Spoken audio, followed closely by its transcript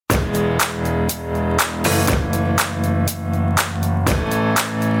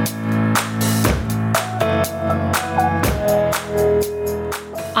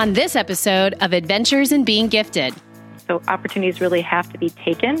on this episode of Adventures in Being Gifted. So opportunities really have to be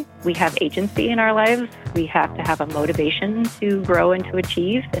taken. We have agency in our lives. We have to have a motivation to grow and to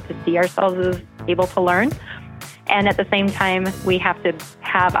achieve and to see ourselves as able to learn. And at the same time, we have to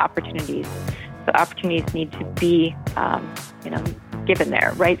have opportunities. So opportunities need to be, given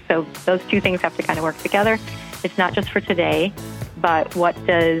there, right? So those two things have to kind of work together. It's not just for today, but what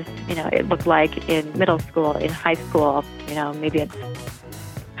does, it look like in middle school, in high school, maybe it's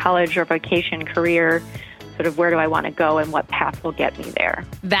college or vocation, career, sort of where do I want to go and what path will get me there.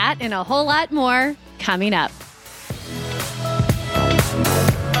 That and a whole lot more coming up.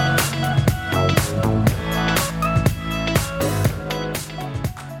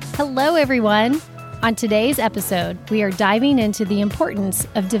 Hello, everyone. On today's episode, we are diving into the importance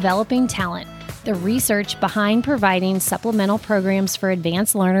of developing talent, the research behind providing supplemental programs for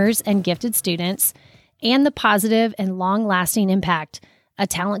advanced learners and gifted students, and the positive and long-lasting impact a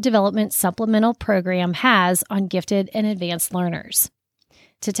talent development supplemental program has on gifted and advanced learners.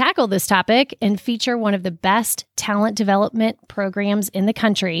 To tackle this topic and feature one of the best talent development programs in the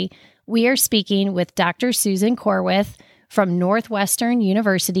country, we are speaking with Dr. Susan Corwith from Northwestern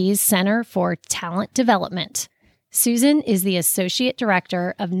University's Center for Talent Development. Susan is the Associate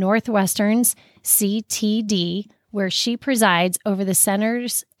Director of Northwestern's CTD, where she presides over the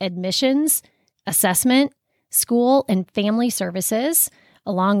center's admissions, assessment, school and family services,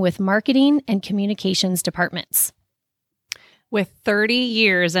 along with marketing and communications departments. With 30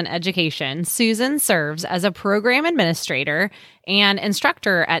 years in education, Susan serves as a program administrator and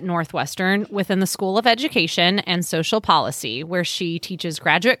instructor at Northwestern within the School of Education and Social Policy, where she teaches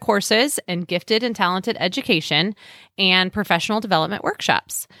graduate courses in gifted and talented education and professional development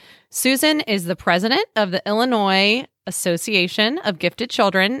workshops. Susan is the president of the Illinois Association of Gifted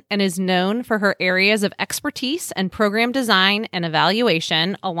Children and is known for her areas of expertise and program design and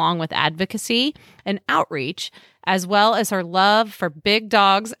evaluation, along with advocacy and outreach, as well as her love for big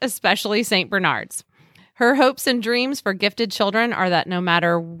dogs, especially St. Bernards. Her hopes and dreams for gifted children are that no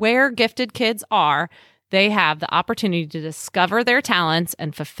matter where gifted kids are, they have the opportunity to discover their talents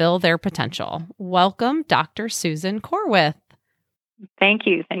and fulfill their potential. Welcome, Dr. Susan Corwith. Thank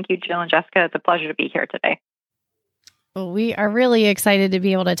you. Thank you, Jill and Jessica. It's a pleasure to be here today. Well, we are really excited to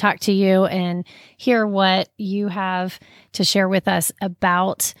be able to talk to you and hear what you have to share with us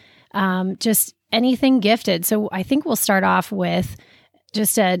about just anything gifted. So I think we'll start off with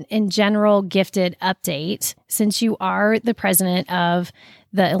just an in general gifted update, since you are the president of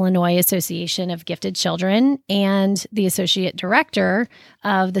the Illinois Association of Gifted Children and the associate director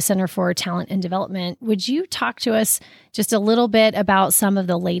of the Center for Talent and Development. Would you talk to us just a little bit about some of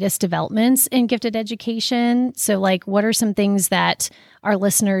the latest developments in gifted education? So what are some things that our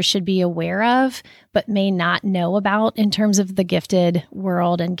listeners should be aware of, but may not know about in terms of the gifted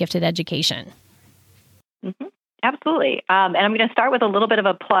world and gifted education? Mm-hmm. Absolutely. And I'm going to start with a little bit of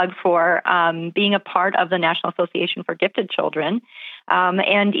a plug for being a part of the National Association for Gifted Children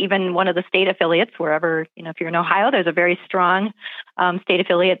and even one of the state affiliates, wherever, if you're in Ohio, there's a very strong state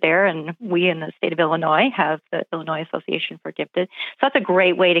affiliate there. And we in the state of Illinois have the Illinois Association for Gifted. So that's a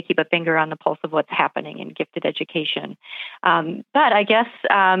great way to keep a finger on the pulse of what's happening in gifted education. But I guess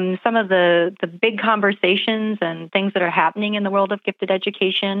some of the big conversations and things that are happening in the world of gifted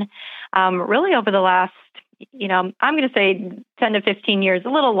education really over the last I'm going to say 10 to 15 years, a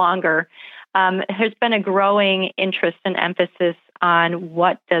little longer, there's been a growing interest and emphasis on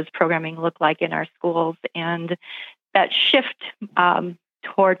what does programming look like in our schools, and that shift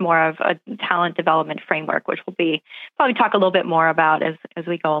toward more of a talent development framework, which we'll probably talk a little bit more about as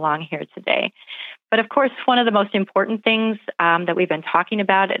we go along here today. But of course, one of the most important things that we've been talking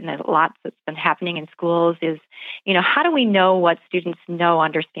about, and there's lots that's been happening in schools, is, how do we know what students know,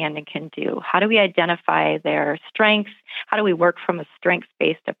 understand, and can do? How do we identify their strengths? How do we work from a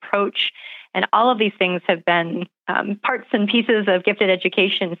strengths-based approach? And all of these things have been parts and pieces of gifted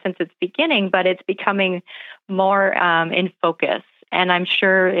education since its beginning, but it's becoming more in focus. And I'm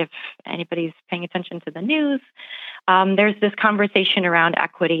sure if anybody's paying attention to the news, there's this conversation around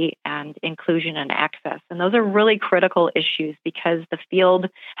equity and inclusion and access. And those are really critical issues because the field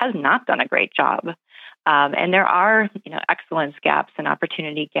has not done a great job. And there are, excellence gaps and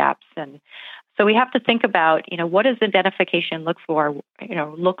opportunity gaps. And so we have to think about, what does identification look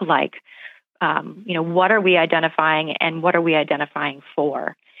like? What are we identifying and what are we identifying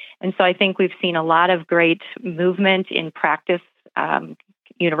for? And so I think we've seen a lot of great movement in practice,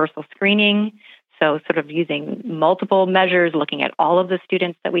 universal screening. So sort of using multiple measures, looking at all of the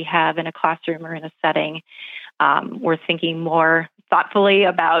students that we have in a classroom or in a setting. We're thinking more thoughtfully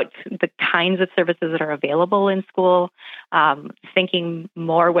about the kinds of services that are available in school, thinking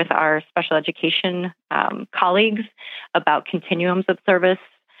more with our special education colleagues about continuums of service,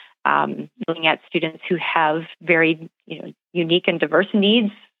 looking at students who have very unique and diverse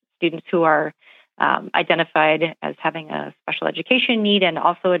needs, students who are identified as having a special education need and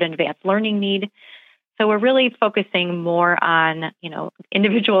also an advanced learning need. So we're really focusing more on,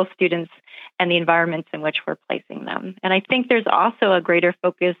 individual students and the environments in which we're placing them. And I think there's also a greater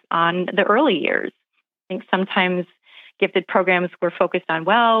focus on the early years. I think sometimes gifted programs we're focused on,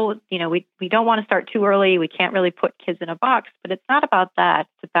 we don't want to start too early. We can't really put kids in a box, but it's not about that.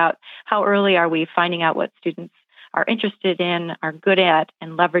 It's about how early are we finding out what students are interested in, are good at,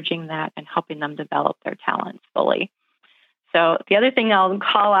 and leveraging that and helping them develop their talents fully. So the other thing I'll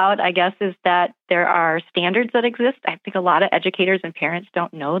call out, I guess, is that there are standards that exist. I think a lot of educators and parents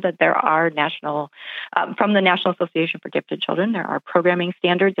don't know that there are from the National Association for Gifted Children, there are programming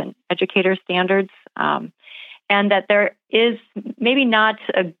standards and educator standards, and that there is maybe not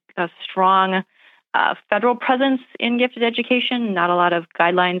a strong federal presence in gifted education, not a lot of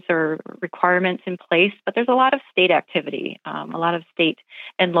guidelines or requirements in place, but there's a lot of state activity, a lot of state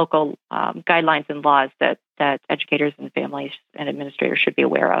and local guidelines and laws that educators and families and administrators should be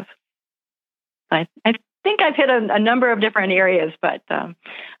aware of. I think I've hit a number of different areas, but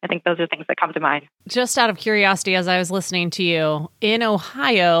I think those are things that come to mind. Just out of curiosity, as I was listening to you, in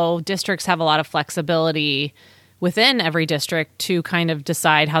Ohio, districts have a lot of flexibility within every district to kind of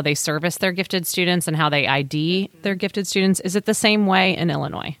decide how they service their gifted students and how they ID their gifted students. Is it the same way in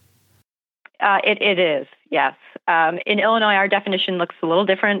Illinois? It is, yes. In Illinois, our definition looks a little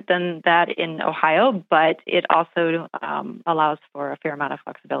different than that in Ohio, but it also allows for a fair amount of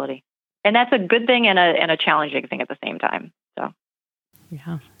flexibility. And that's a good thing and a challenging thing at the same time. So,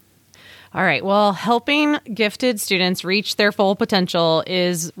 yeah. All right. Well, helping gifted students reach their full potential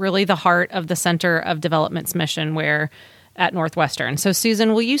is really the heart of the Center of Development's mission at Northwestern. So,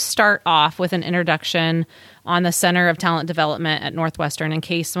 Susan, will you start off with an introduction on the Center of Talent Development at Northwestern in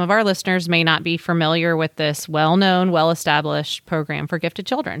case some of our listeners may not be familiar with this well-known, well-established program for gifted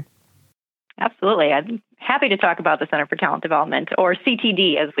children? Absolutely. I'm happy to talk about the Center for Talent Development, or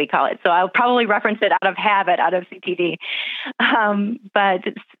CTD as we call it. So I'll probably reference it out of habit, out of CTD. But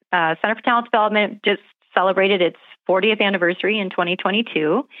Center for Talent Development just celebrated its 40th anniversary in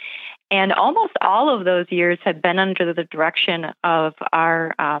 2022. And almost all of those years have been under the direction of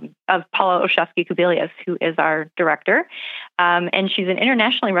our of Paula Olszewski-Kubilius, who is our director. And she's an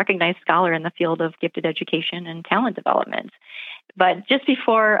internationally recognized scholar in the field of gifted education and talent development. But just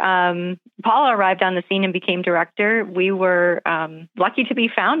before Paula arrived on the scene and became director, we were lucky to be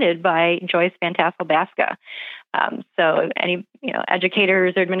founded by Joyce Van Tassel-Baska. So any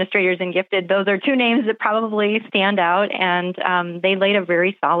educators or administrators in gifted, those are two names that probably stand out, and they laid a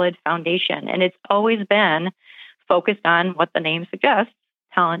very solid foundation. And it's always been focused on what the name suggests,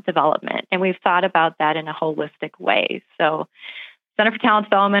 talent development. And we've thought about that in a holistic way. So Center for Talent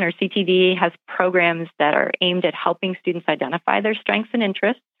Development, or CTD, has programs that are aimed at helping students identify their strengths and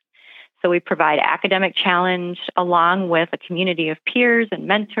interests. So we provide academic challenge along with a community of peers and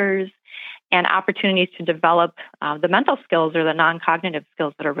mentors and opportunities to develop the mental skills or the non-cognitive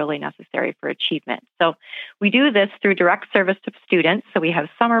skills that are really necessary for achievement. So we do this through direct service to students. So we have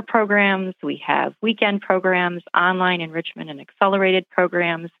summer programs, we have weekend programs, online enrichment and accelerated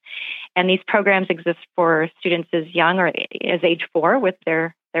programs. And these programs exist for students as young or as age 4 with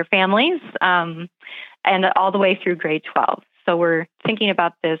their families, and all the way through grade 12. So we're thinking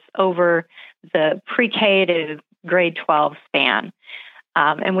about this over the pre-K to grade 12 span.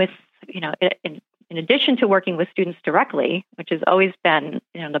 And with in addition to working with students directly, which has always been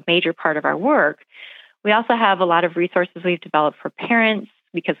the major part of our work, we also have a lot of resources we've developed for parents,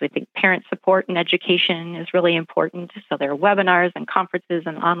 because we think parent support in education is really important. So there are webinars and conferences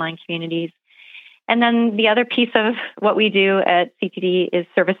and online communities. And then the other piece of what we do at CTD is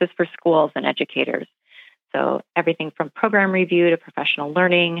services for schools and educators. So everything from program review to professional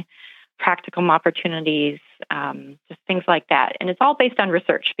learning, practicum opportunities, just things like that. And it's all based on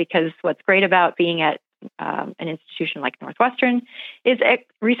research, because what's great about being at an institution like Northwestern is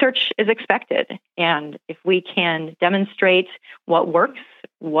research is expected. And if we can demonstrate what works,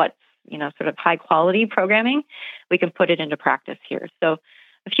 what's sort of high quality programming, we can put it into practice here. So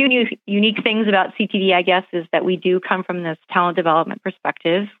a few unique things about CTD, I guess, is that we do come from this talent development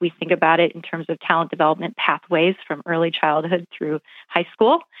perspective. We think about it in terms of talent development pathways from early childhood through high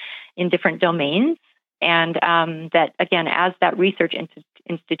school in different domains. And that, again, as that research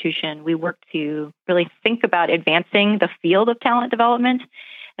institution, we work to really think about advancing the field of talent development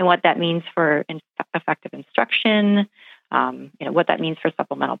and what that means for effective instruction, what that means for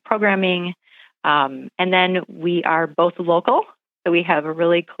supplemental programming. And then we are both local, so we have a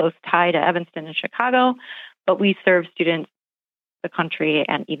really close tie to Evanston and Chicago, but we serve students the country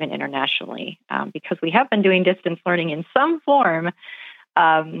and even internationally because we have been doing distance learning in some form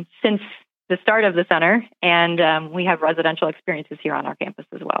since the start of the center, and we have residential experiences here on our campus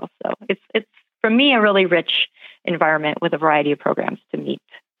as well. So it's for me a really rich environment with a variety of programs to meet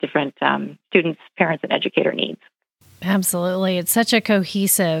different students, parents, and educator needs. Absolutely. It's such a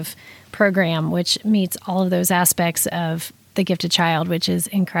cohesive program, which meets all of those aspects of the gifted child, which is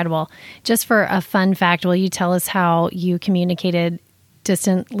incredible. Just for a fun fact, will you tell us how you communicated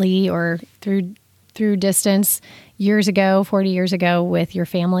distantly or through distance years ago, 40 years ago with your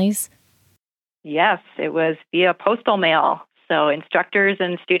families? Yes, it was via postal mail. So instructors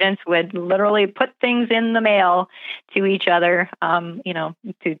and students would literally put things in the mail to each other, to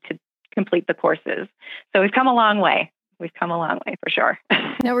complete the courses. So we've come a long way. We've come a long way for sure.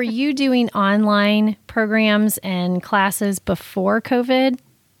 Now, were you doing online programs and classes before COVID?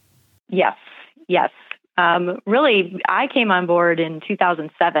 Yes. Really, I came on board in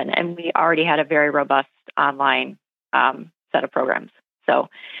 2007, and we already had a very robust online set of programs. So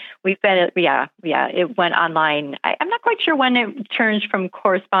we've been, it went online. I'm not quite sure when it turns from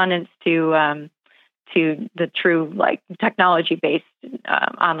correspondence to the true technology-based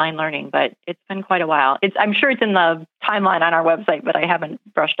online learning, but it's been quite a while. I'm sure it's in the timeline on our website, but I haven't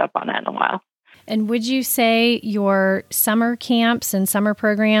brushed up on that in a while. And would you say your summer camps and summer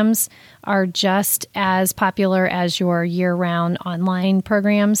programs are just as popular as your year-round online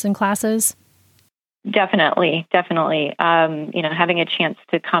programs and classes? Definitely. Having a chance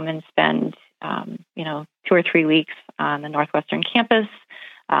to come and spend, 2 or 3 weeks on the Northwestern campus,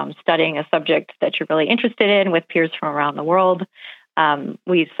 studying a subject that you're really interested in with peers from around the world.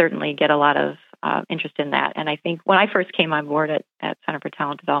 We certainly get a lot of interest in that. And I think when I first came on board at Center for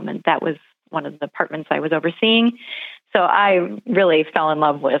Talent Development, that was one of the departments I was overseeing. So I really fell in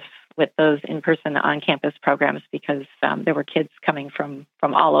love with those in-person on-campus programs because there were kids coming from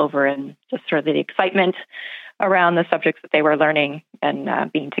all over, and just sort of the excitement around the subjects that they were learning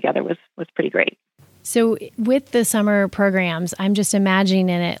and being together was pretty great. So with the summer programs, I'm just imagining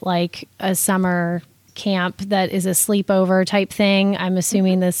it like a summer camp that is a sleepover type thing. I'm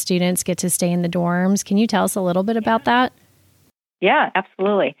assuming the students get to stay in the dorms. Can you tell us a little bit about that? Yeah,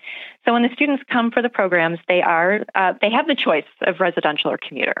 absolutely. So when the students come for the programs, they have the choice of residential or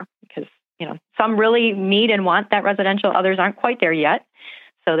commuter because, some really need and want that residential. Others aren't quite there yet.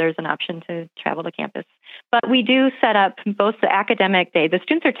 So there's an option to travel to campus. But we do set up both the academic day. The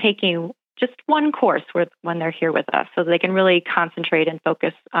students are taking just one course when they're here with us so they can really concentrate and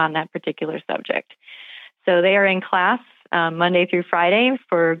focus on that particular subject. So they are in class Monday through Friday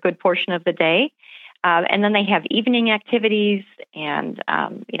for a good portion of the day. And then they have evening activities and,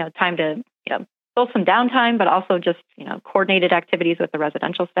 time to, both some downtime, but also just, coordinated activities with the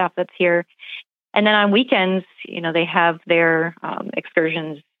residential staff that's here. And then on weekends, they have their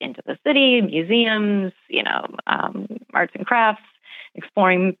excursions into the city, museums, arts and crafts,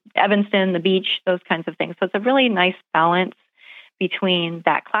 exploring Evanston, the beach, those kinds of things. So it's a really nice balance between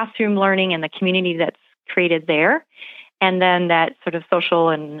that classroom learning and the community that's created there, and then that sort of social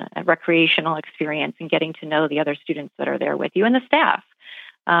and recreational experience and getting to know the other students that are there with you and the staff.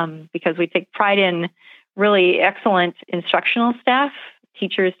 Because we take pride in really excellent instructional staff,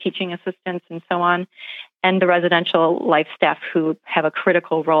 teachers, teaching assistants, and so on, and the residential life staff who have a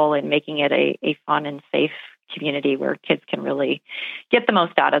critical role in making it a fun and safe community where kids can really get the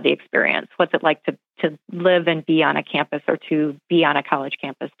most out of the experience. What's it like to live and be on a campus or to be on a college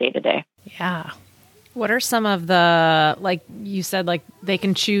campus day to day? Yeah. What are some of the, like you said, like they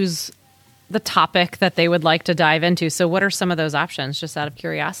can choose the topic that they would like to dive into. So what are some of those options, just out of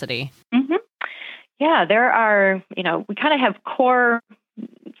curiosity? Mm-hmm. Yeah, there are, we kind of have core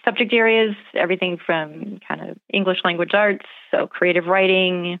subject areas, everything from kind of English language arts, so creative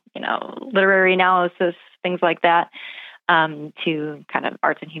writing, literary analysis, things like that, to kind of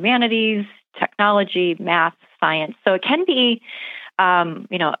arts and humanities, technology, math, science. So it can be,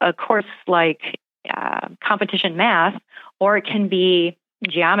 a course like competition math, or it can be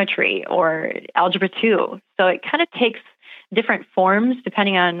geometry or algebra 2. So it kind of takes different forms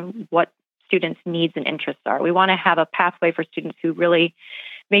depending on what students' needs and interests are. We want to have a pathway for students who really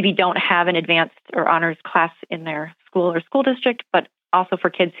maybe don't have an advanced or honors class in their school or school district, but also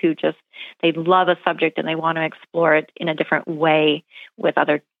for kids who they love a subject and they want to explore it in a different way with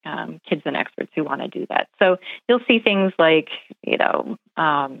other kids and experts who want to do that. So you'll see things like,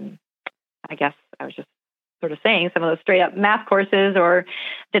 I guess I was just sort of saying, some of those straight up math courses, or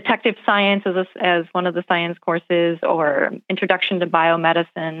detective science as one of the science courses, or introduction to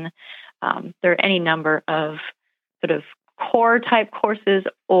biomedicine. There are any number of sort of core type courses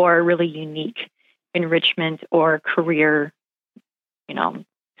or really unique enrichment or career,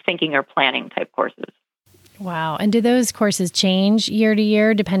 thinking or planning type courses. Wow. And do those courses change year to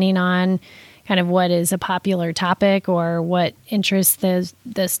year depending on kind of what is a popular topic or what interests the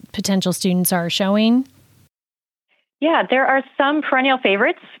potential students are showing? Yeah, there are some perennial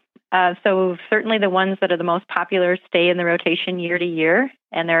favorites. So certainly the ones that are the most popular stay in the rotation year to year.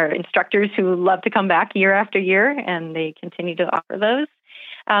 And there are instructors who love to come back year after year, and they continue to offer those.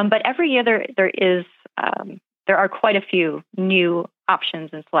 But every year there are quite a few new options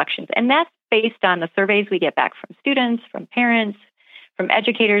and selections. And that's based on the surveys we get back from students, from parents, from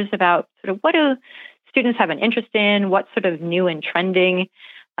educators about sort of what do students have an interest in, what's sort of new and trending,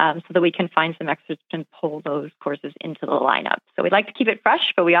 so that we can find some experts and pull those courses into the lineup. So we'd like to keep it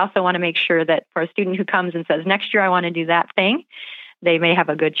fresh, but we also want to make sure that for a student who comes and says, next year I want to do that thing, they may have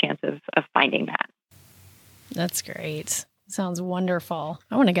a good chance of finding that. That's great. Sounds wonderful.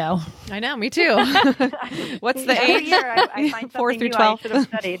 I want to go. I know, me too. What's the age? Every year I find 4 through something new 12. I should have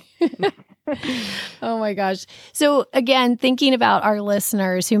studied. Oh my gosh. So again, thinking about our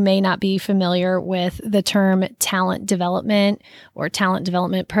listeners who may not be familiar with the term talent development or talent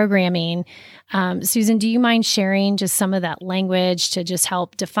development programming, Susan, do you mind sharing just some of that language to just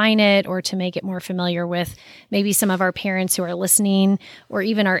help define it or to make it more familiar with maybe some of our parents who are listening or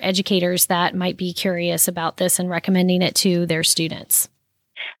even our educators that might be curious about this and recommending it to their students?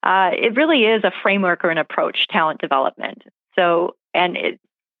 It really is a framework or an approach, talent development. So,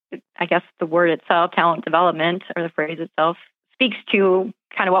 I guess the word itself, talent development, or the phrase itself, speaks to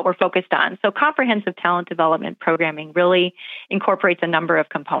kind of what we're focused on. So comprehensive talent development programming really incorporates a number of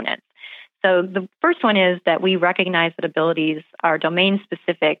components. So the first one is that we recognize that abilities are domain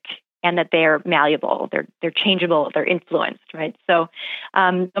specific and that they're malleable, they're changeable, they're influenced, right? So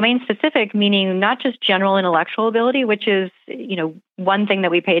domain specific, meaning not just general intellectual ability, which is, one thing that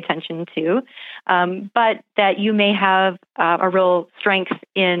we pay attention to, but that you may have a real strength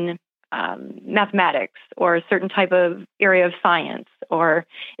in mathematics or a certain type of area of science, or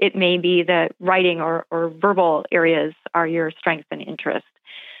it may be that writing or verbal areas are your strength and interest.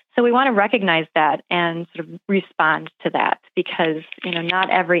 So we want to recognize that and sort of respond to that because, not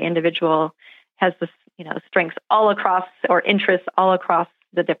every individual has this, strengths all across or interests all across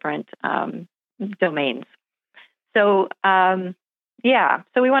the different domains. So,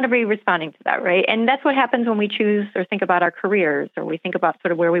 so we want to be responding to that, right? And that's what happens when we choose or think about our careers or we think about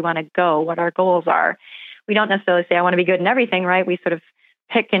sort of where we want to go, what our goals are. We don't necessarily say, I want to be good in everything, right? We sort of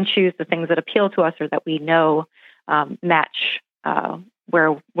pick and choose the things that appeal to us or that we know match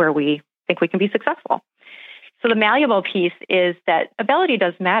where we think we can be successful. So the malleable piece is that ability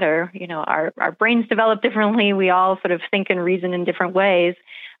does matter. Our brains develop differently. We all sort of think and reason in different ways,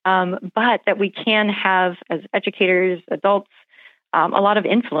 but that we can have, as educators, adults, a lot of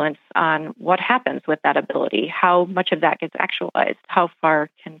influence on what happens with that ability, how much of that gets actualized, how far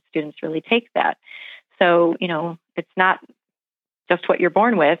can students really take that. So, it's not just what you're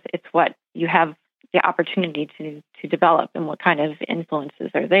born with, it's what you have the opportunity to develop and what kind of influences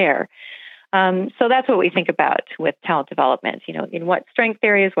are there. So that's what we think about with talent development, in what strength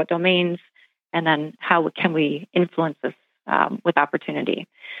areas, what domains, and then how can we influence this with opportunity.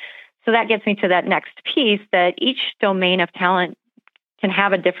 So that gets me to that next piece, that each domain of talent can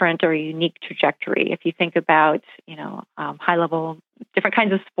have a different or unique trajectory. If you think about, high-level, different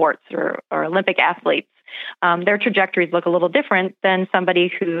kinds of sports or Olympic athletes, their trajectories look a little different than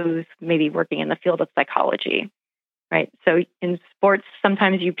somebody who's maybe working in the field of psychology, right? So in sports,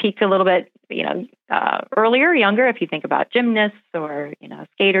 sometimes you peak a little bit, earlier, younger, if you think about gymnasts or,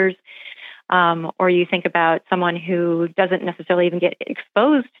 skaters, or you think about someone who doesn't necessarily even get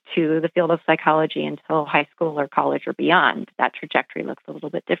exposed to the field of psychology until high school or college or beyond. That trajectory looks a little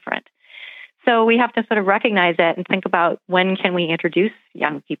bit different. So we have to sort of recognize that and think about when can we introduce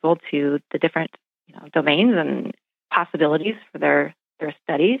young people to the different domains and possibilities for their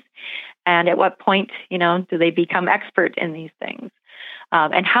studies, and at what point do they become expert in these things,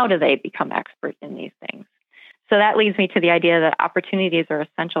 and how do they become expert in these things. So that leads me to the idea that opportunities are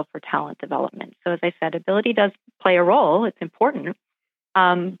essential for talent development. So as I said, ability does play a role. It's important.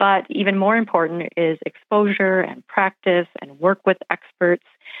 But even more important is exposure and practice and work with experts,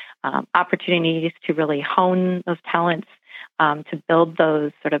 opportunities to really hone those talents, to build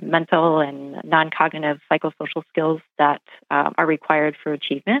those sort of mental and non-cognitive psychosocial skills that are required for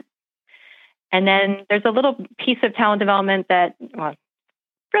achievement. And then there's a little piece of talent development that,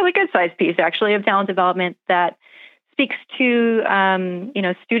 really good sized piece, actually, of talent development that speaks to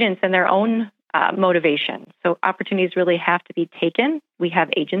students and their own motivation. So opportunities really have to be taken. We have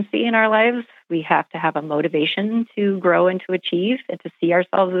agency in our lives. We have to have a motivation to grow and to achieve and to see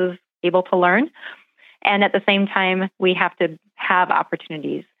ourselves as able to learn. And at the same time, we have to have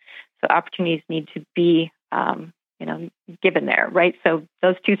opportunities. So opportunities need to be, given there, right? So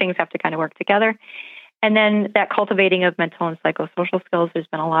those two things have to kind of work together. And then that cultivating of mental and psychosocial skills, there's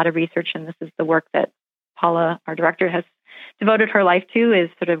been a lot of research, and this is the work that Paula, our director, has devoted her life to, is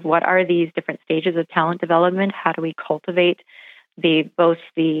sort of what are these different stages of talent development? How do we cultivate both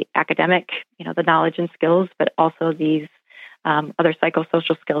the academic, the knowledge and skills, but also these other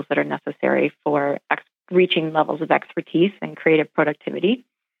psychosocial skills that are necessary for reaching levels of expertise and creative productivity.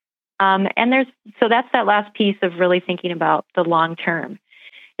 So that's that last piece of really thinking about the long term.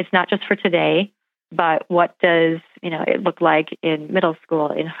 It's not just for today, but what does, it look like in middle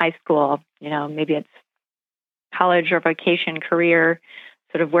school, in high school, maybe it's college or vocation, career,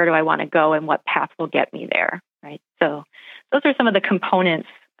 sort of where do I want to go and what path will get me there, right? So those are some of the components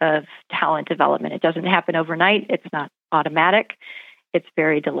of talent development. It doesn't happen overnight. It's not automatic. It's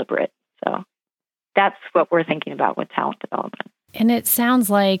very deliberate. So that's what we're thinking about with talent development. And it sounds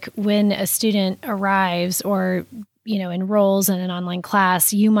like when a student arrives or, enrolls in an online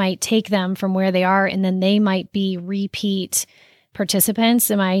class, you might take them from where they are and then they might be repeat participants.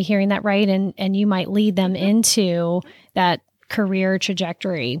 Am I hearing that right? And you might lead them into that career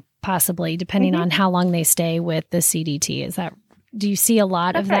trajectory, possibly, depending on how long they stay with the CDT. Do you see a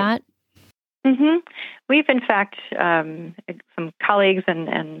lot of that? Mm-hmm. We've, in fact, some colleagues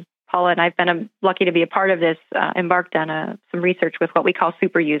and Paula and I've been lucky to be a part of this, embarked on some research with what we call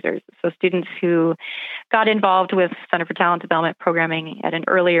super users. So students who got involved with Center for Talent Development programming at an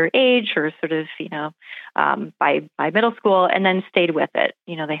earlier age or sort of, by middle school and then stayed with it.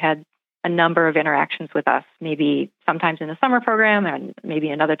 They had a number of interactions with us, maybe sometimes in the summer program and maybe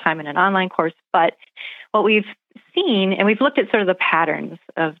another time in an online course. But what we've seen, and we've looked at sort of the patterns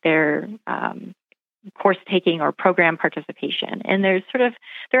of their course taking or program participation. And there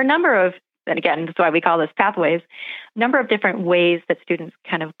are a number of, and again, that's why we call this pathways, a number of different ways that students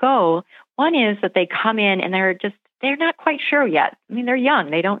kind of go. One is that they come in and they're not quite sure yet. I mean, they're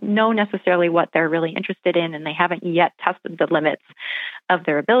young. They don't know necessarily what they're really interested in, and they haven't yet tested the limits of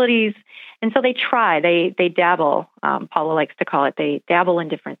their abilities. And so they try, they dabble, Paula likes to call it, they dabble in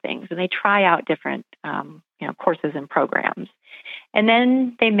different things, and they try out different, courses and programs. And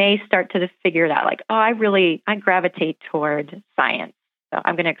then they may start to figure it out, like, I gravitate toward science, so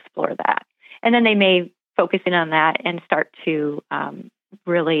I'm going to explore that. And then they may focus in on that and start to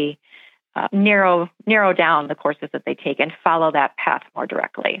really narrow down the courses that they take and follow that path more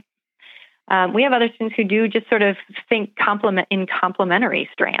directly. We have other students who do just sort of think in complementary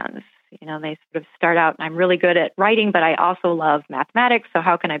strands. They sort of start out, I'm really good at writing, but I also love mathematics, so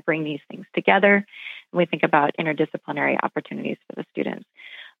how can I bring these things together? And we think about interdisciplinary opportunities for the students.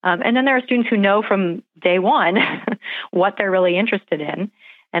 And then there are students who know from day one what they're really interested in,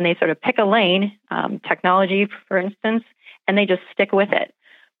 and they sort of pick a lane, technology, for instance, and they just stick with it.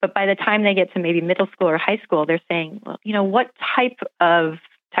 But by the time they get to maybe middle school or high school, they're saying, well, what type of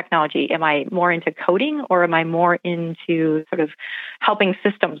technology? Am I more into coding or am I more into sort of helping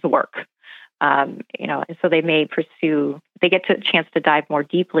systems work? And so they may get a chance to dive more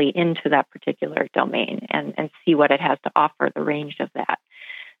deeply into that particular domain and see what it has to offer, the range of that.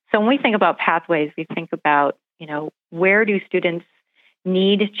 So when we think about pathways, we think about, where do students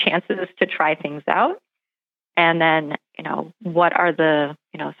need chances to try things out? And then, what are the,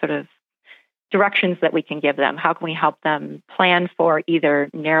 sort of directions that we can give them? How can we help them plan for either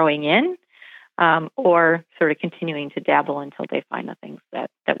narrowing in or sort of continuing to dabble until they find the things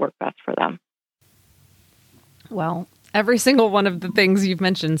that work best for them? Well, every single one of the things you've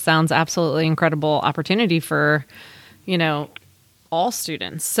mentioned sounds absolutely incredible opportunity for, all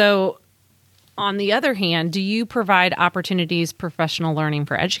students. So on the other hand, do you provide opportunities, professional learning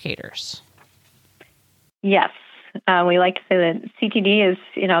for educators? Yes. We like to say that CTD is,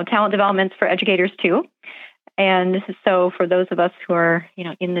 talent development for educators too. And so for those of us who are,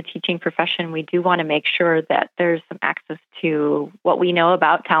 in the teaching profession, we do want to make sure that there's some access to what we know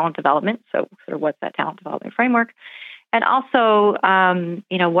about talent development. So sort of what's that talent development framework? And also,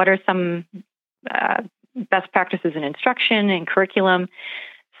 what are some best practices in instruction and curriculum?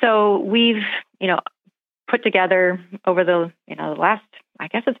 So we've, put together over the, last, I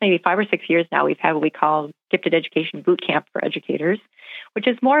guess it's maybe 5 or 6 years now, we've had what we call Gifted Education Boot Camp for educators, which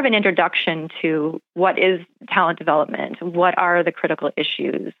is more of an introduction to what is talent development, what are the critical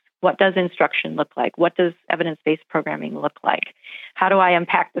issues, What does instruction look like? What does evidence-based programming look like? How do I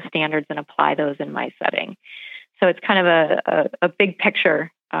unpack the standards and apply those in my setting? So it's kind of a big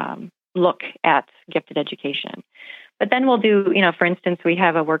picture look at gifted education. But then we'll do, for instance, we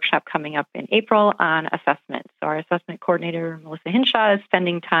have a workshop coming up in April on assessment. So our assessment coordinator, Melissa Hinshaw, is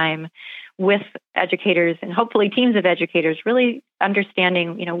spending time with educators and hopefully teams of educators, really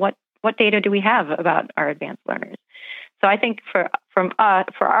understanding, what data do we have about our advanced learners? So I think for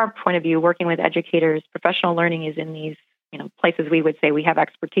our point of view, working with educators, professional learning is in these places we would say we have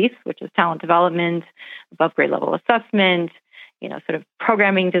expertise, which is talent development, above grade level assessment, sort of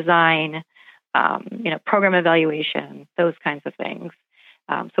programming design, program evaluation, those kinds of things.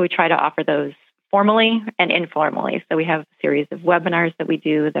 So we try to offer those formally and informally. So we have a series of webinars that we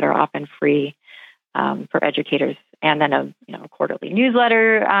do that are often free for educators, and then a quarterly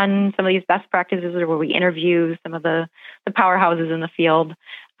newsletter on some of these best practices, where we interview some of the powerhouses in the field,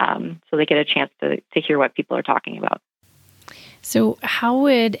 so they get a chance to hear what people are talking about. So how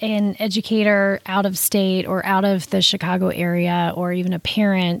would an educator out of state or out of the Chicago area, or even a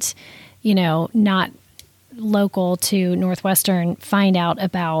parent, not local to Northwestern, find out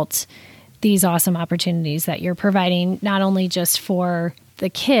about these awesome opportunities that you're providing, not only just for the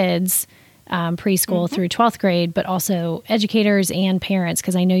kids, preschool through 12th grade, but also educators and parents,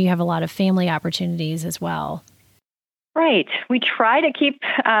 because I know you have a lot of family opportunities as well. Right. We try to keep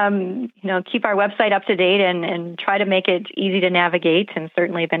our website up to date and try to make it easy to navigate. And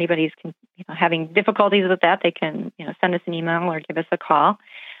certainly, if anybody's having difficulties with that, they can send us an email or give us a call.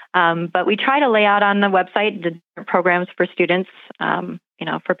 But we try to lay out on the website the different programs for students,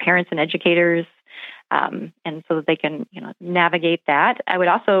 for parents and educators, and so that they can navigate that. I would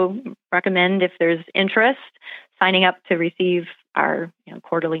also recommend, if there's interest, signing up to receive our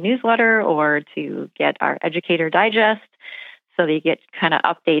quarterly newsletter or to get our educator digest, so that you get kind of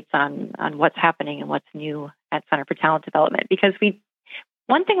updates on what's happening and what's new at Center for Talent Development. Because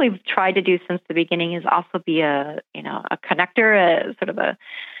one thing we've tried to do since the beginning is also be a connector, a sort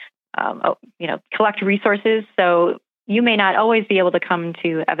of collect resources. So you may not always be able to come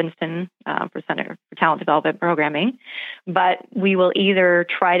to Evanston for Center for Talent Development programming, but we will either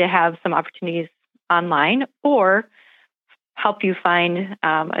try to have some opportunities online or help you find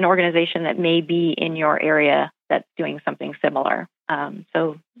an organization that may be in your area that's doing something similar.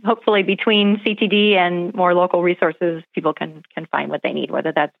 So hopefully between CTD and more local resources, people can find what they need,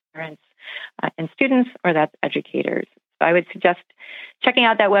 whether that's parents and students or that's educators. So I would suggest checking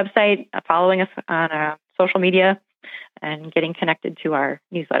out that website, following us on social media, and getting connected to our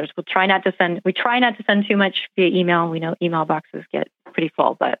newsletters. We try not to send too much via email. We know email boxes get pretty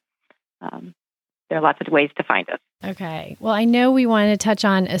full, but there are lots of ways to find us. Okay. Well, I know we wanted to touch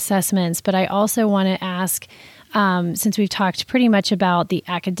on assessments, but I also want to ask, since we've talked pretty much about the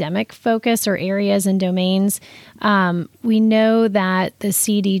academic focus or areas and domains, we know that the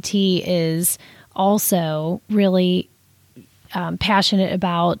CDT is also really passionate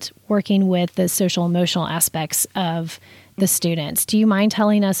about working with the social emotional aspects of the students. Do you mind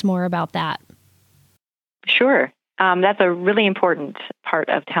telling us more about that? Sure. That's a really important part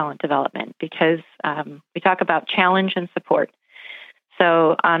of talent development, because we talk about challenge and support.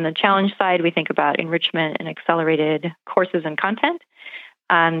 So on the challenge side, we think about enrichment and accelerated courses and content.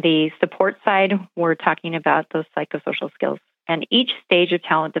 On the support side, we're talking about those psychosocial skills. And each stage of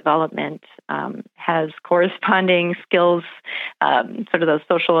talent development has corresponding skills, sort of those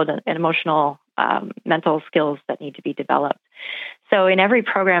social and emotional mental skills that need to be developed. So in every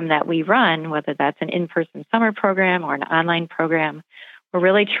program that we run, whether that's an in-person summer program or an online program, we're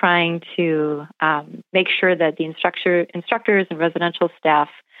really trying to make sure that the instructors and residential staff,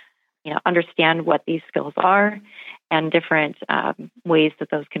 understand what these skills are and different ways that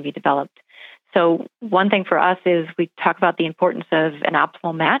those can be developed. So one thing for us is we talk about the importance of an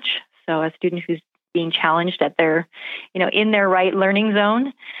optimal match. So a student who's being challenged at their, in their right learning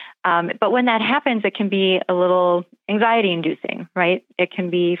zone. But when that happens, it can be a little anxiety inducing, right? It can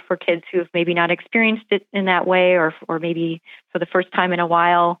be for kids who have maybe not experienced it in that way, or maybe for the first time in a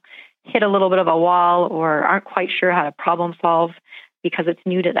while, hit a little bit of a wall or aren't quite sure how to problem solve because it's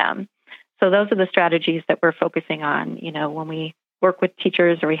new to them. So those are the strategies that we're focusing on, when we work with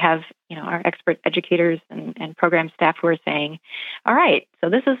teachers, or we have, our expert educators and program staff who are saying, all right, so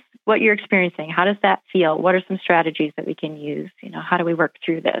this is what you're experiencing. How does that feel? What are some strategies that we can use? How do we work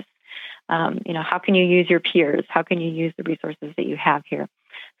through this? How can you use your peers? How can you use the resources that you have here?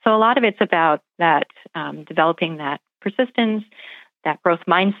 So a lot of it's about that, developing that persistence, that growth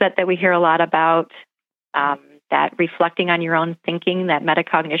mindset that we hear a lot about, that reflecting on your own thinking, that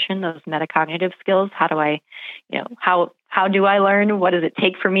metacognition, those metacognitive skills. How do I, how do I learn? What does it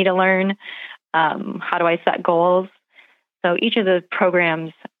take for me to learn? How do I set goals? So each of the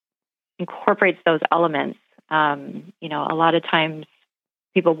programs incorporates those elements. A lot of times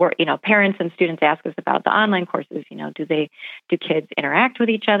people work, parents and students ask us about the online courses. Do kids interact with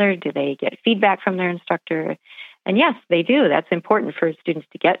each other? Do they get feedback from their instructor? And yes, they do. That's important for students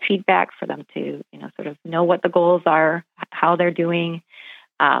to get feedback, for them to, sort of know what the goals are, how they're doing.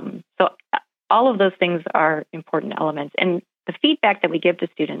 So all of those things are important elements. And the feedback that we give to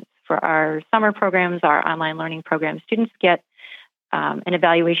students for our summer programs, our online learning programs, students get an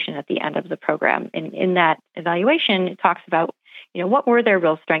evaluation at the end of the program. And in that evaluation, it talks about, what were their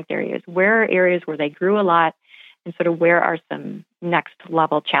real strength areas? Where are areas where they grew a lot? And sort of where are some next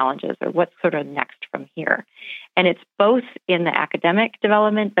level challenges, or what's sort of next from here? And it's both in the academic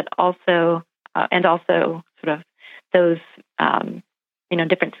development, but also sort of those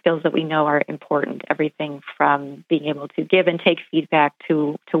different skills that we know are important. Everything from being able to give and take feedback,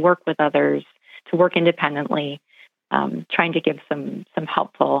 to work with others, to work independently, trying to give some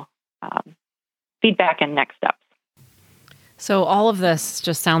helpful feedback and next steps. So all of this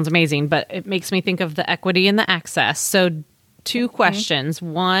just sounds amazing, but it makes me think of the equity and the access. So two questions.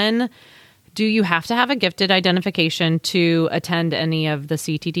 One, do you have to have a gifted identification to attend any of the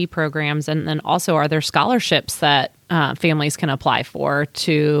CTD programs? And then also, are there scholarships that families can apply for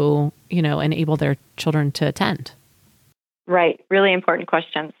to, enable their children to attend? Right. Really important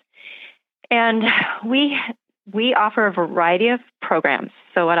questions. And we offer a variety of programs.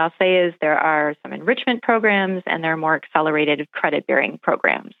 So what I'll say is there are some enrichment programs, and there are more accelerated credit-bearing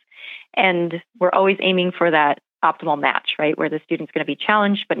programs. And we're always aiming for that optimal match, right, where the student's going to be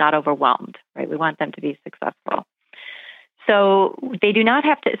challenged but not overwhelmed, right? We want them to be successful. So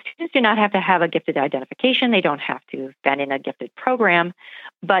students do not have to have a gifted identification. They don't have to have been in a gifted program.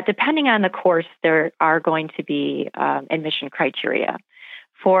 But depending on the course, there are going to be admission criteria.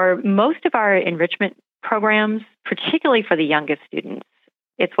 For most of our enrichment programs, particularly for the youngest students,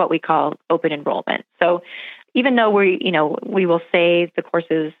 it's what we call open enrollment. So even though we will say the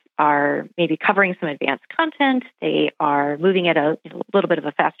courses are maybe covering some advanced content, they are moving at a little bit of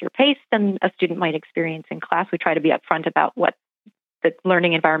a faster pace than a student might experience in class. We try to be upfront about what the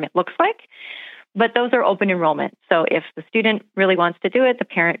learning environment looks like. But those are open enrollment. So if the student really wants to do it, the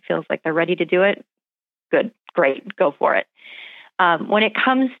parent feels like they're ready to do it, good, great, go for it. When it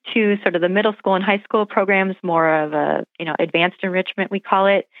comes to sort of the middle school and high school programs, more of a, advanced enrichment, we call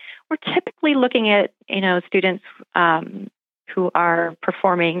it, we're typically looking at, students who are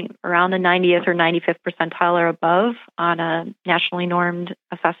performing around the 90th or 95th percentile or above on a nationally normed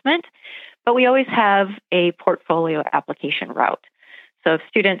assessment. But we always have a portfolio application route. So if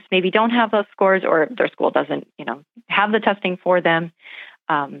students maybe don't have those scores, or their school doesn't, have the testing for them,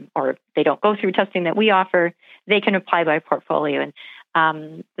 or they don't go through testing that we offer, they can apply by portfolio.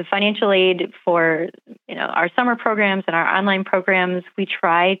 And the financial aid for our summer programs and our online programs, we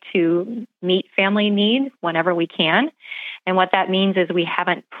try to meet family need whenever we can. And what that means is we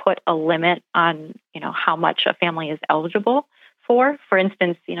haven't put a limit on how much a family is eligible for. For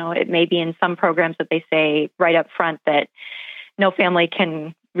instance, it may be in some programs that they say right up front that no family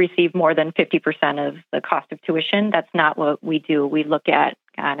can receive more than 50% of the cost of tuition. That's not what we do. We look at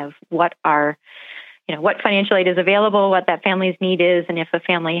kind of what financial aid is available, what that family's need is, and if a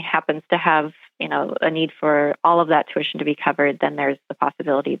family happens to have, a need for all of that tuition to be covered, then there's the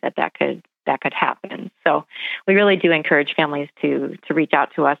possibility that could happen. So we really do encourage families to reach out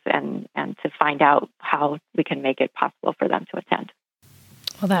to us and to find out how we can make it possible for them to attend.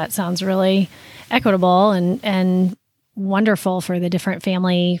 Well, that sounds really equitable and wonderful for the different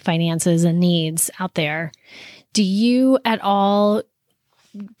family finances and needs out there. Do you at all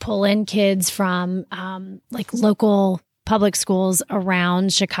pull in kids from local public schools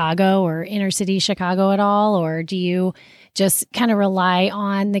around Chicago or inner city Chicago at all? Or do you just kind of rely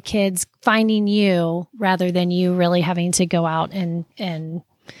on the kids finding you rather than you really having to go out and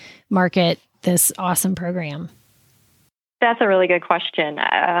market this awesome program? That's a really good question.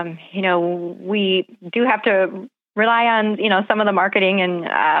 We do have to rely on, some of the marketing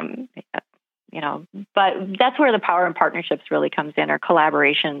and, but that's where the power in partnerships really comes in, or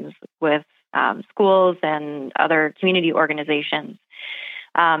collaborations with schools and other community organizations.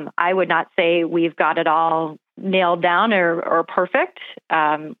 I would not say we've got it all nailed down or perfect.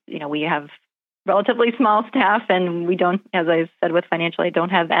 We have relatively small staff, and we don't, as I said with financial aid, don't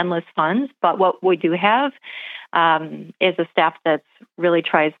have endless funds. But what we do have is a staff that's really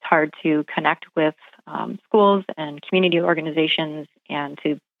tries hard to connect with schools and community organizations and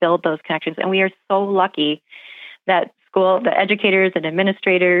to build those connections. And we are so lucky that the educators and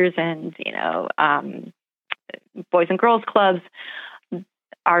administrators and, boys and girls clubs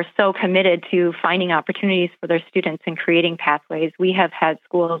are so committed to finding opportunities for their students and creating pathways. We have had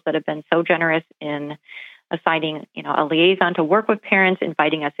schools that have been so generous in assigning, a liaison to work with parents,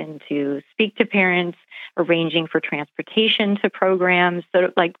 inviting us in to speak to parents, arranging for transportation to programs,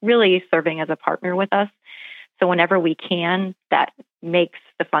 so like really serving as a partner with us. So whenever we can, that makes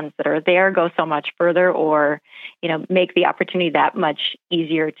the funds that are there go so much further, or, make the opportunity that much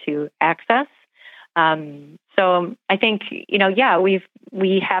easier to access. So I think,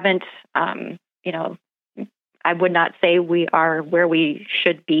 we haven't, I would not say we are where we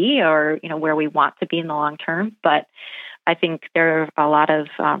should be or, where we want to be in the long term, but I think there are a lot of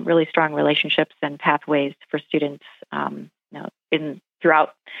really strong relationships and pathways for students,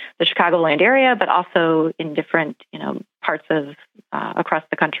 throughout the Chicagoland area, but also in different, parts of across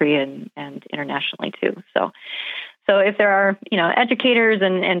the country and internationally too. So if there are, educators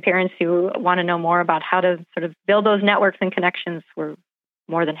and parents who want to know more about how to sort of build those networks and connections, we're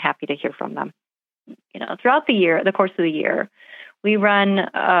more than happy to hear from them. Throughout the course of the year, we run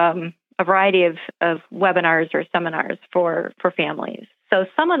a variety of webinars or seminars for families. So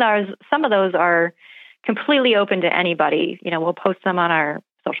some of those are completely open to anybody. We'll post them on our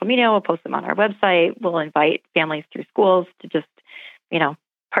social media, we'll post them on our website, we'll invite families through schools to just,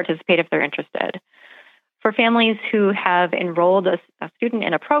 participate if they're interested. For families who have enrolled a student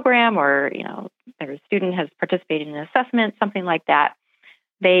in a program or, their student has participated in an assessment, something like that,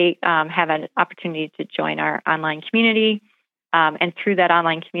 they have an opportunity to join our online community. And through that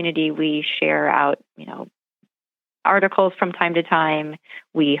online community, we share out, articles from time to time.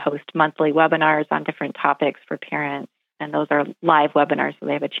 We host monthly webinars on different topics for parents. And those are live webinars, so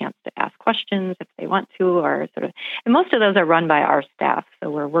they have a chance to ask questions if they want to, and most of those are run by our staff. So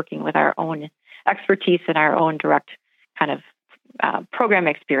we're working with our own expertise and our own direct kind of program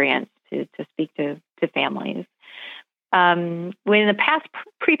experience to speak to families. When in the past,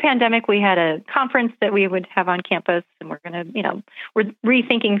 pre-pandemic, we had a conference that we would have on campus, and we're going to, we're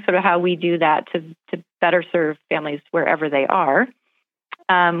rethinking sort of how we do that to better serve families wherever they are.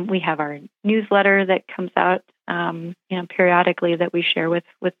 We have our newsletter that comes out, periodically that we share with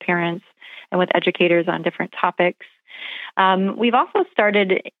parents and with educators on different topics. We've also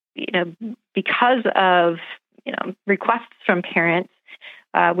started, because of, requests from parents,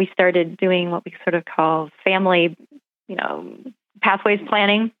 we started doing what we sort of call family, pathways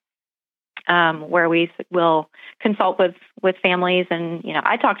planning, where we will consult with families. And,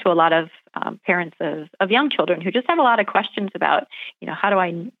 I talk to a lot of parents of young children who just have a lot of questions about, how do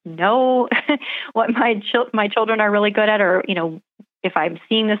I know what my children are really good at, or, if I'm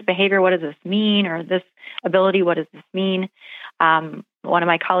seeing this behavior, what does this mean? Or this ability, what does this mean? One of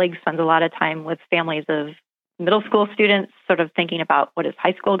my colleagues spends a lot of time with families of middle school students, sort of thinking about what is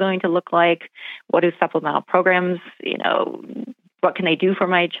high school going to look like? What do supplemental programs, what can they do for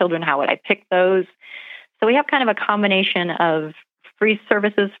my children? How would I pick those? So we have kind of a combination of free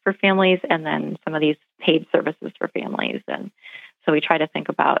services for families and then some of these paid services for families. And so we try to think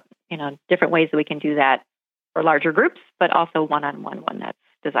about, different ways that we can do that for larger groups, but also one-on-one when that's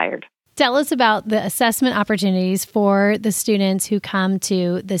desired. Tell us about the assessment opportunities for the students who come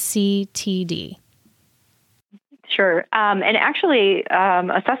to the CTD. Sure. And actually,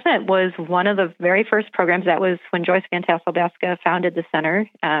 assessment was one of the very first programs. That was when Joyce Van Tassel-Baska founded the center.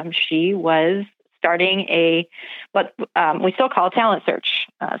 She was starting what we still call a talent search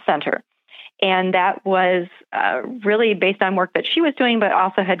center. And that was really based on work that she was doing, but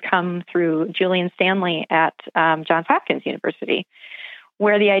also had come through Julian Stanley at Johns Hopkins University,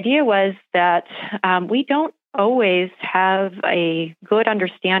 where the idea was that we don't always have a good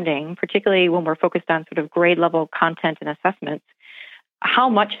understanding, particularly when we're focused on sort of grade level content and assessments, how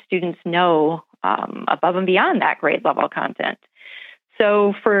much students know above and beyond that grade level content.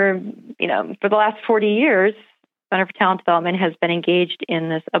 So for the last 40 years, Center for Talent Development has been engaged in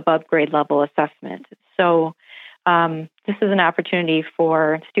this above grade level assessment. So this is an opportunity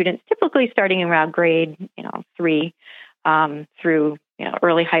for students typically starting around grade 3 through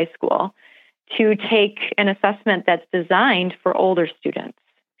early high school to take an assessment that's designed for older students.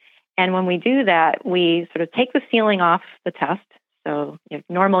 And when we do that, we sort of take the ceiling off the test. So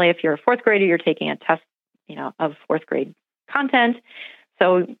normally if you're a fourth grader, you're taking a test, of fourth grade content.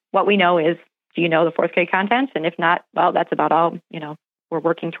 So what we know is, do you know the fourth grade content? And if not, well, that's about all, we're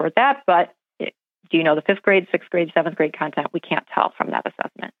working toward that. But do you know the fifth grade, sixth grade, seventh grade content? We can't tell from that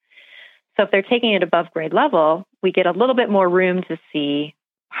assessment. So if they're taking it above grade level, we get a little bit more room to see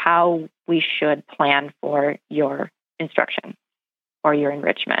how we should plan for your instruction or your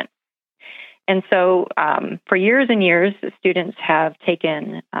enrichment. And so for years and years, the students have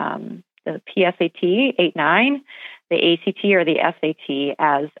taken the PSAT 8-9, the ACT or the SAT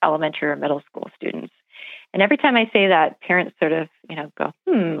as elementary or middle school students. And every time I say that, parents sort of, go,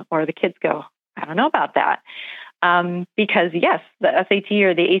 or the kids go, I don't know about that. Because yes, the SAT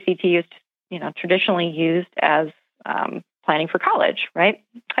or the ACT is, traditionally used as planning for college, right?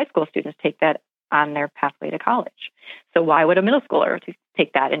 High school students take that on their pathway to college. So why would a middle schooler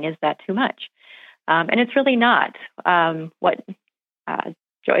take that? And is that too much? And it's really not. What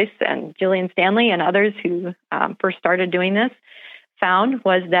Joyce and Jillian Stanley and others who first started doing this found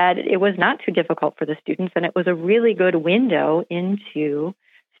was that it was not too difficult for the students, and it was a really good window into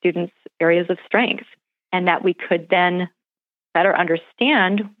students' areas of strength, and that we could then better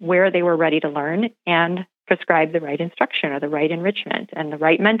understand where they were ready to learn and prescribe the right instruction or the right enrichment and the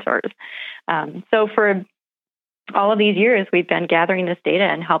right mentors. So for all of these years, we've been gathering this data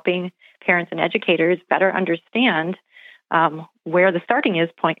and helping parents and educators better understand where the starting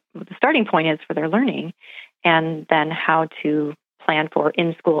point is for their learning, and then how to plan for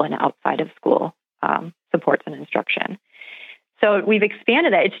in-school and outside of school supports and instruction. So we've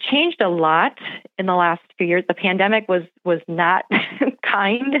expanded that. It's changed a lot in the last few years. The pandemic was not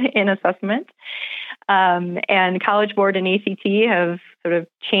kind in assessment. And College Board and ACT have sort of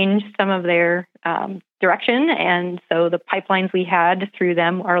changed some of their direction. And so the pipelines we had through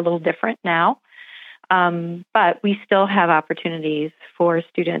them are a little different now. But we still have opportunities for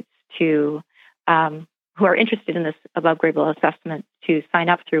students to who are interested in this above grade level assessment to sign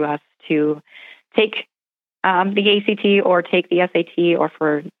up through us to take the ACT or take the SAT, or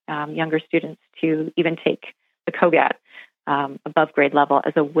for younger students to even take the COGAT above grade level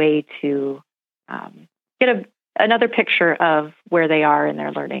as a way to get another picture of where they are in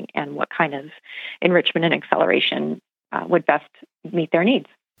their learning and what kind of enrichment and acceleration would best meet their needs.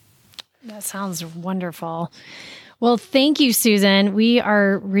 That sounds wonderful. Well, thank you, Susan. We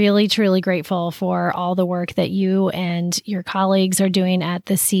are really, truly grateful for all the work that you and your colleagues are doing at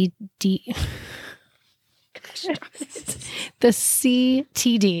the CTD,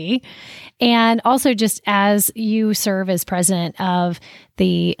 and also just as you serve as president of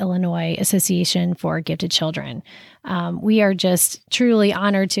the Illinois Association for Gifted Children. We are just truly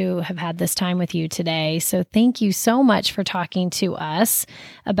honored to have had this time with you today. So thank you so much for talking to us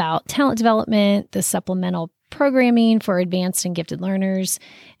about talent development, the supplemental programming for advanced and gifted learners,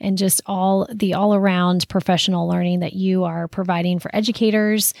 and just all around professional learning that you are providing for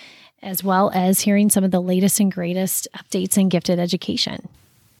educators, as well as hearing some of the latest and greatest updates in gifted education.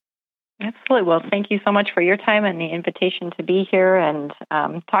 Absolutely. Well, thank you so much for your time and the invitation to be here and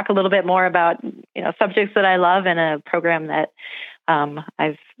talk a little bit more about subjects that I love and a program that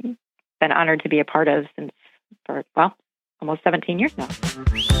I've been honored to be a part of for almost 17 years now.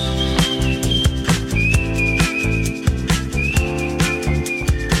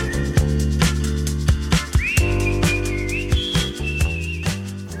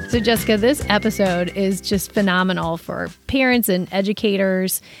 So Jessica, this episode is just phenomenal for parents and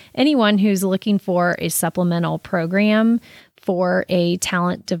educators, anyone who's looking for a supplemental program for a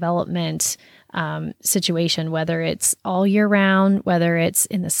talent development situation, whether it's all year round, whether it's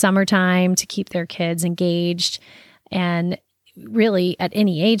in the summertime to keep their kids engaged, and really at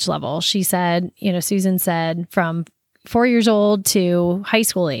any age level. She said, Susan said, from 4 years old to high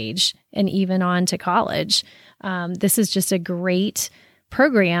school age and even on to college. This is just a great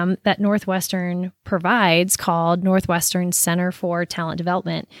program that Northwestern provides called Northwestern Center for Talent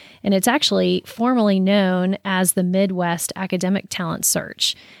Development. And it's actually formally known as the Midwest Academic Talent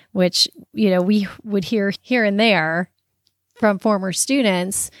Search, which, we would hear here and there from former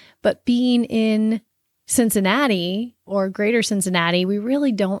students, but being in Cincinnati or greater Cincinnati, we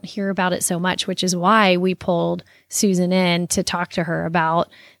really don't hear about it so much, which is why we pulled Susan in to talk to her about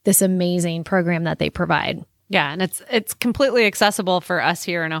this amazing program that they provide. Yeah, and it's completely accessible for us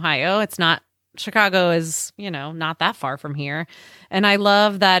here in Ohio. It's not, Chicago is, not that far from here. And I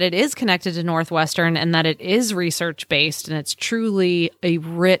love that it is connected to Northwestern and that it is research-based, and it's truly a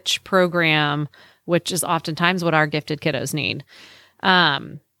rich program, which is oftentimes what our gifted kiddos need.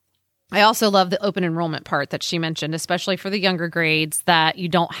 I also love the open enrollment part that she mentioned, especially for the younger grades, that you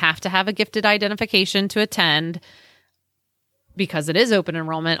don't have to have a gifted identification to attend because it is open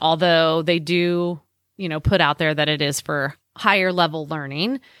enrollment, although they do put out there that it is for higher level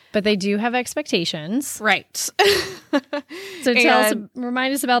learning. But they do have expectations. Right. So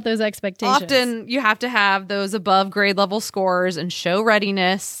remind us about those expectations. Often you have to have those above grade level scores and show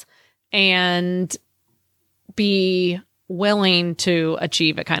readiness and be willing to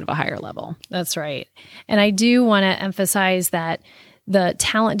achieve at kind of a higher level. That's right. And I do want to emphasize that the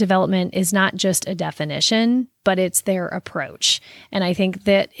talent development is not just a definition, but it's their approach. And I think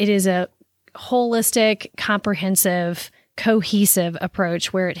that it is a holistic, comprehensive, cohesive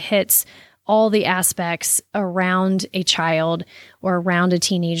approach where it hits all the aspects around a child or around a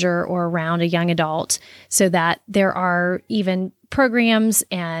teenager or around a young adult, so that there are even programs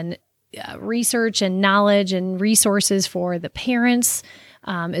and research and knowledge and resources for the parents,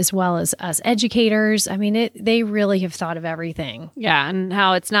 as well as us educators. I mean, they really have thought of everything. Yeah, and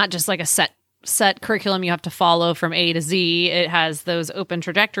how it's not just like a set curriculum you have to follow from A to Z. It has those open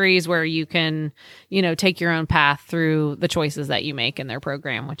trajectories where you can, take your own path through the choices that you make in their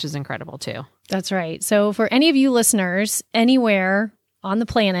program, which is incredible too. That's right. So for any of you listeners anywhere on the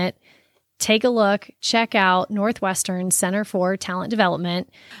planet, take a look, check out Northwestern Center for Talent Development.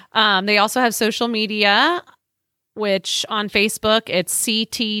 They also have social media, which on Facebook, it's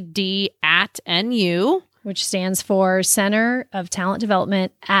CTD@NU, which stands for Center of Talent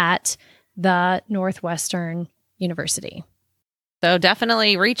Development at the Northwestern University. So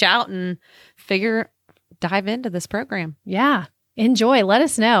definitely reach out and dive into this program. Yeah. Enjoy. Let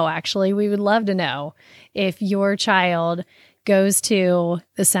us know. Actually, we would love to know if your child goes to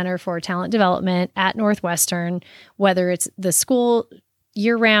the Center for Talent Development at Northwestern, whether it's the school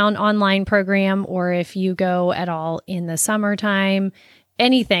year-round online program or if you go at all in the summertime,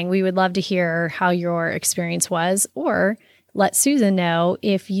 anything. We would love to hear how your experience was, or let Susan know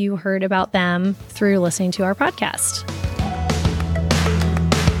if you heard about them through listening to our podcast.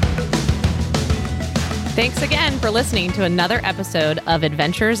 Thanks again for listening to another episode of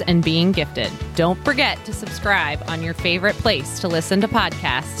Adventures in Being Gifted. Don't forget to subscribe on your favorite place to listen to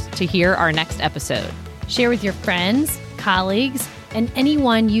podcasts to hear our next episode. Share with your friends, colleagues, and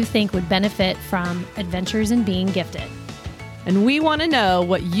anyone you think would benefit from Adventures in Being Gifted. And we want to know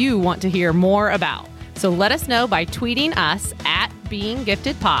what you want to hear more about. So let us know by tweeting us at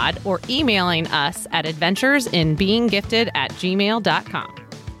BeingGiftedPod or emailing us at adventuresinbeinggifted@gmail.com.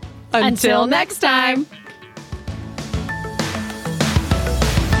 Until next time.